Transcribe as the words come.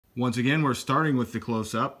Once again, we're starting with the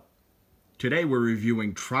close-up. Today we're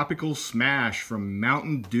reviewing Tropical Smash from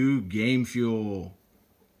Mountain Dew Game Fuel.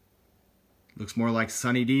 Looks more like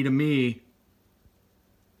Sunny D to me.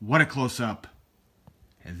 What a close-up.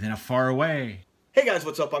 And then a far away. Hey guys,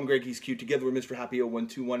 what's up? I'm Greg He's Cute, together with Mr. Happy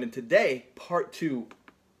 0121, and today, part 2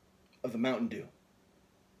 of the Mountain Dew.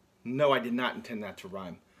 No, I did not intend that to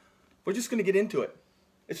rhyme. We're just going to get into it.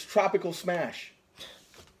 It's Tropical Smash.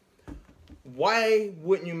 Why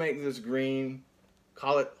wouldn't you make this green,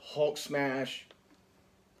 call it Hulk Smash,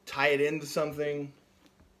 tie it into something?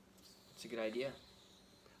 It's a good idea.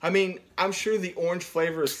 I mean, I'm sure the orange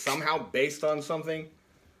flavor is somehow based on something.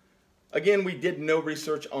 Again, we did no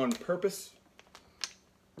research on purpose.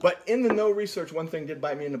 But in the no research, one thing did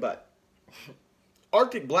bite me in the butt.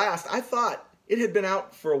 Arctic Blast, I thought it had been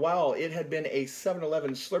out for a while. It had been a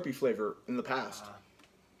 7-Eleven Slurpee flavor in the past.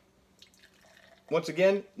 Once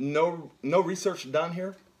again, no research done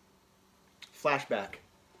here. Flashback.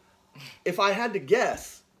 If I had to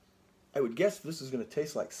guess, I would guess this is going to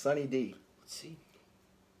taste like Sunny D. Let's see.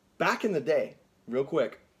 Back in the day, real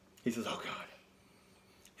quick, he says, oh God.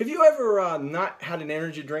 Have you ever not had an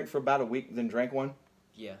energy drink for about a week, then drank one?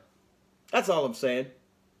 Yeah. That's all I'm saying.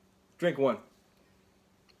 Drink one.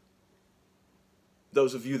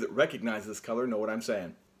 Those of you that recognize this color know what I'm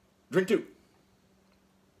saying. Drink two.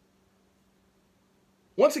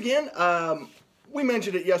 Once again, we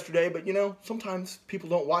mentioned it yesterday, but you know, sometimes people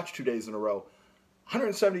don't watch 2 days in a row.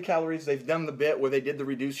 170 calories, they've done the bit where they did the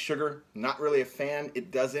reduced sugar. Not really a fan.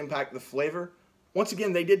 It does impact the flavor. Once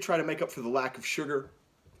again, they did try to make up for the lack of sugar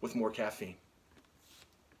with more caffeine.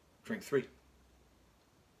 Drink three.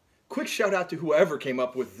 Quick shout out to whoever came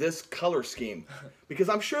up with this color scheme, because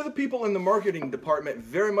I'm sure the people in the marketing department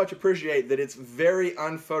very much appreciate that it's very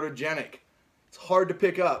unphotogenic. It's hard to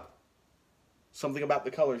pick up. Something about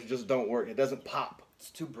the colors just don't work. It doesn't pop. It's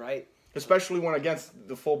too bright. Especially when against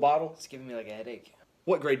the full bottle. It's giving me like a headache.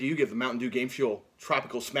 What grade do you give the Mountain Dew Game Fuel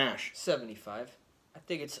Tropical Smash? 75. I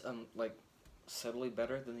think it's like subtly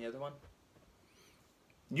better than the other one.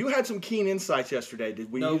 You had some keen insights yesterday.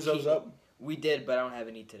 Did we use those up? We did, but I don't have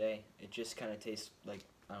any today. It just kind of tastes like,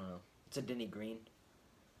 I don't know. It's a Denny green.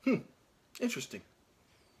 Interesting.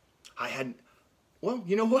 I hadn't... Well,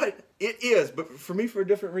 you know what? It is, but for me, for a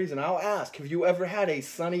different reason. I'll ask, have you ever had a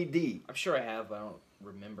Sunny D? I'm sure I have, but I don't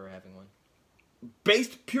remember having one.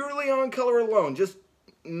 Based purely on color alone, just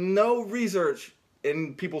no research.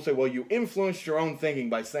 And people say, well, you influenced your own thinking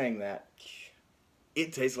by saying that.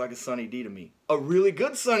 It tastes like a Sunny D to me. A really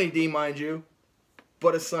good Sunny D, mind you,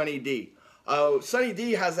 but a Sunny D. Sunny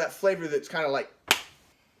D has that flavor that's kind of like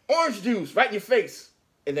orange juice right in your face,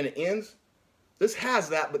 and then it ends. This has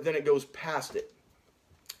that, but then it goes past it.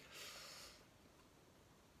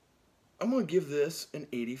 I'm going to give this an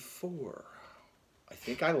 84. I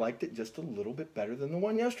think I liked it just a little bit better than the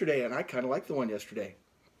one yesterday, and I kind of liked the one yesterday.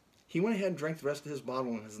 He went ahead and drank the rest of his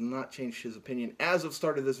bottle and has not changed his opinion as of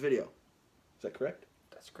start of this video. Is that correct?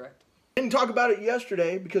 That's correct. Didn't talk about it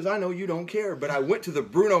yesterday because I know you don't care, but I went to the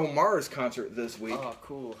Bruno Mars concert this week. Oh,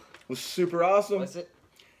 cool. It was super awesome. Was it?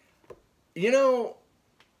 You know,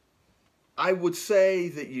 I would say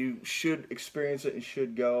that you should experience it and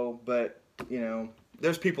should go, but, you know,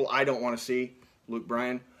 there's people I don't want to see, Luke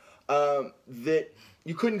Bryan, that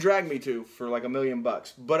you couldn't drag me to for like $1 million.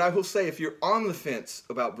 But I will say, if you're on the fence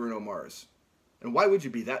about Bruno Mars, and why would you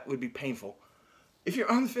be? That would be painful. If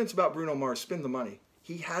you're on the fence about Bruno Mars, spend the money.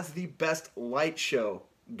 He has the best light show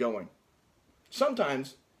going.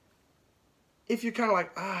 Sometimes, if you're kind of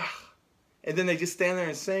like, and then they just stand there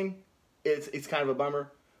and sing, it's kind of a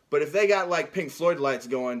bummer. But if they got like Pink Floyd lights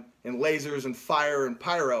going, and lasers and fire and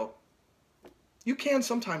pyro, you can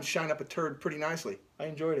sometimes shine up a turd pretty nicely. I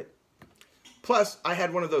enjoyed it. Plus, I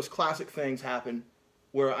had one of those classic things happen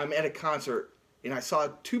where I'm at a concert and I saw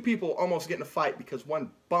two people almost get in a fight because one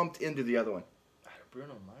bumped into the other one. At a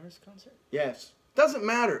Bruno Mars concert? Yes. Doesn't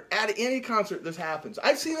matter. At any concert this happens.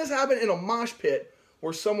 I've seen this happen in a mosh pit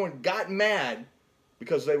where someone got mad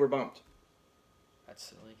because they were bumped. That's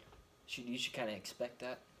silly. You should kind of expect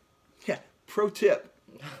that. Yeah. Pro tip.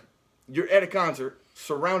 You're at a concert,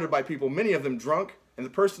 surrounded by people, many of them drunk, and the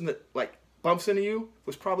person that, like, bumps into you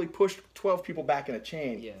was probably pushed 12 people back in a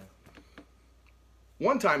chain. Yeah.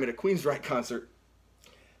 One time at a Queensryche concert,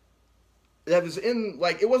 that was in,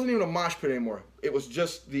 like, it wasn't even a mosh pit anymore. It was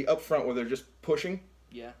just the up front where they're just pushing.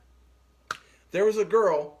 Yeah. There was a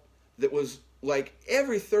girl that was, like,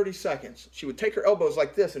 every 30 seconds, she would take her elbows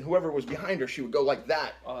like this, and whoever was behind her, she would go like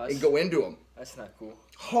that and go into them. That's not cool.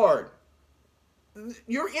 Hard.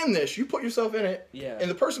 You're in this. You put yourself in it. Yeah.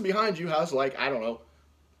 And the person behind you has, like, I don't know,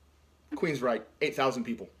 Queensryche, 8,000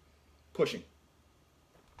 people pushing.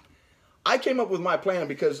 I came up with my plan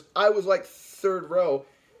because I was like third row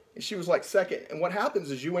and she was like second. And what happens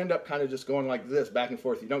is you end up kind of just going like this, back and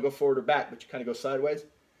forth. You don't go forward or back, but you kind of go sideways.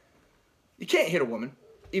 You can't hit a woman,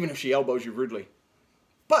 even if she elbows you rudely.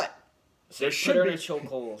 But there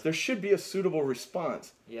should be a suitable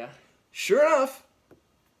response. Yeah. Sure enough,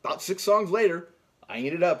 about 6 songs later, I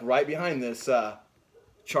ended up right behind this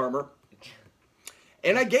charmer.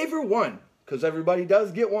 And I gave her one, because everybody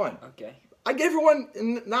does get one. Okay. I gave her one,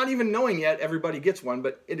 not even knowing yet everybody gets one,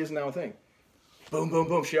 but it is now a thing. Boom, boom,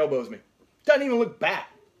 boom, she elbows me. Doesn't even look back.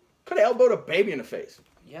 Could have elbowed a baby in the face.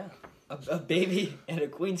 Yeah. A baby at a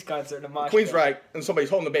Queen's concert in a mosh Queensryche, and somebody's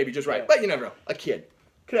holding the baby just right. Yeah. But you never know. A kid.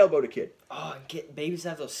 Could have elbowed a kid. Oh, babies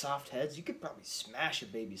have those soft heads. You could probably smash a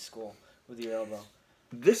baby's skull with your elbow.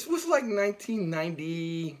 This was like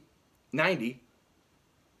 1990.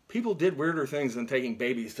 People did weirder things than taking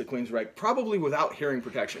babies to Queensryche, probably without hearing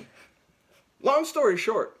protection. Long story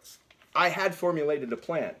short, I had formulated a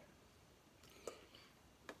plan.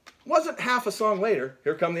 Wasn't half a song later,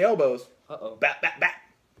 here come the elbows. Uh-oh. Bat, bat, bat.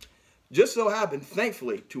 Just so happened,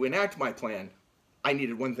 thankfully, to enact my plan, I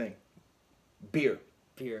needed one thing. Beer.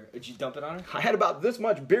 Beer. Did you dump it on her? I had about this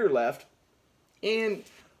much beer left, and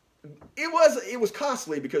it was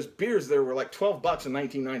costly because beers there were like $12 in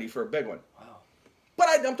 1990 for a big one. Wow. But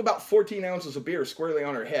I dumped about 14 ounces of beer squarely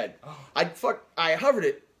on her head. Oh. I hovered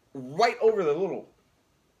it right over the little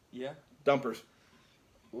dumpers.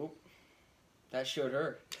 Oop. That showed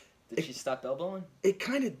her. Did she stop elbowing? It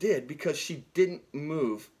kind of did because she didn't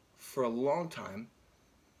move for a long time.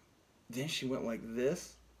 Then she went like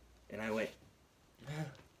this, and I went. And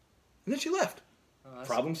then she left. Oh,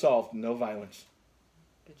 problem solved. No violence.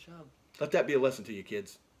 Good job. Let that be a lesson to you,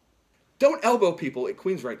 kids. Don't elbow people at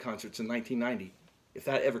Queensryche concerts in 1990, if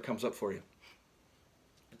that ever comes up for you.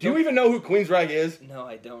 Do you even know who Queensryche is? No,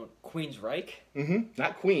 I don't. Queensryche? Mm-hmm.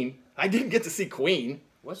 Not Queen. I didn't get to see Queen.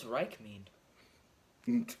 What's Reich mean?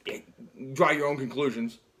 Draw your own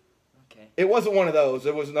conclusions. Okay. It wasn't one of those.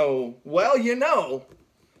 There was no, well, you know.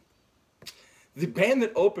 The band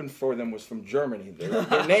that opened for them was from Germany.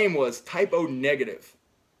 Their name was Typo Negative.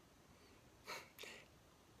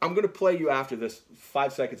 I'm going to play you after this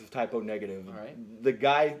 5 seconds of Typo Negative. All right. The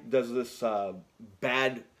guy does this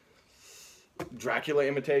bad Dracula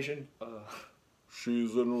imitation.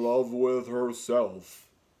 She's in love with herself.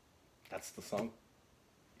 That's the song.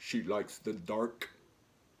 She likes the dark.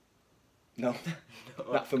 No?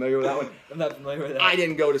 No. Not familiar with that one? I'm not familiar with that. I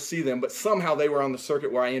didn't go to see them, but somehow they were on the circuit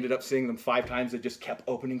where I ended up seeing them 5 times. They just kept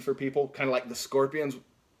opening for people, kind of like the Scorpions.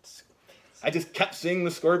 I just kept seeing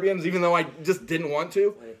the Scorpions, even though I just didn't want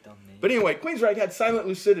to. What a dumb name. But anyway, Queensryche had Silent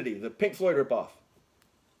Lucidity, the Pink Floyd ripoff.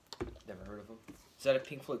 Never heard of them. Is that a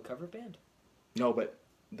Pink Floyd cover band? No, but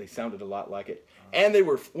they sounded a lot like it. And they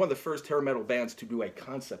were one of the first hair metal bands to do a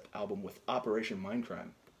concept album with Operation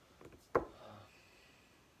Mindcrime.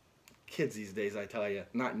 Kids these days, I tell you,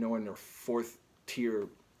 not knowing their 4th tier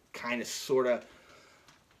kind of sort of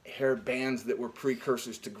hair bands that were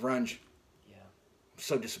precursors to grunge. Yeah. I'm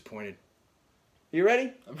so disappointed. You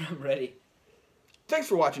ready? I'm ready. Thanks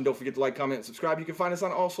for watching. Don't forget to like, comment, and subscribe. You can find us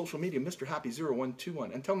on all social media, Mr. Happy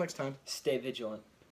 0121. Until next time. Stay vigilant.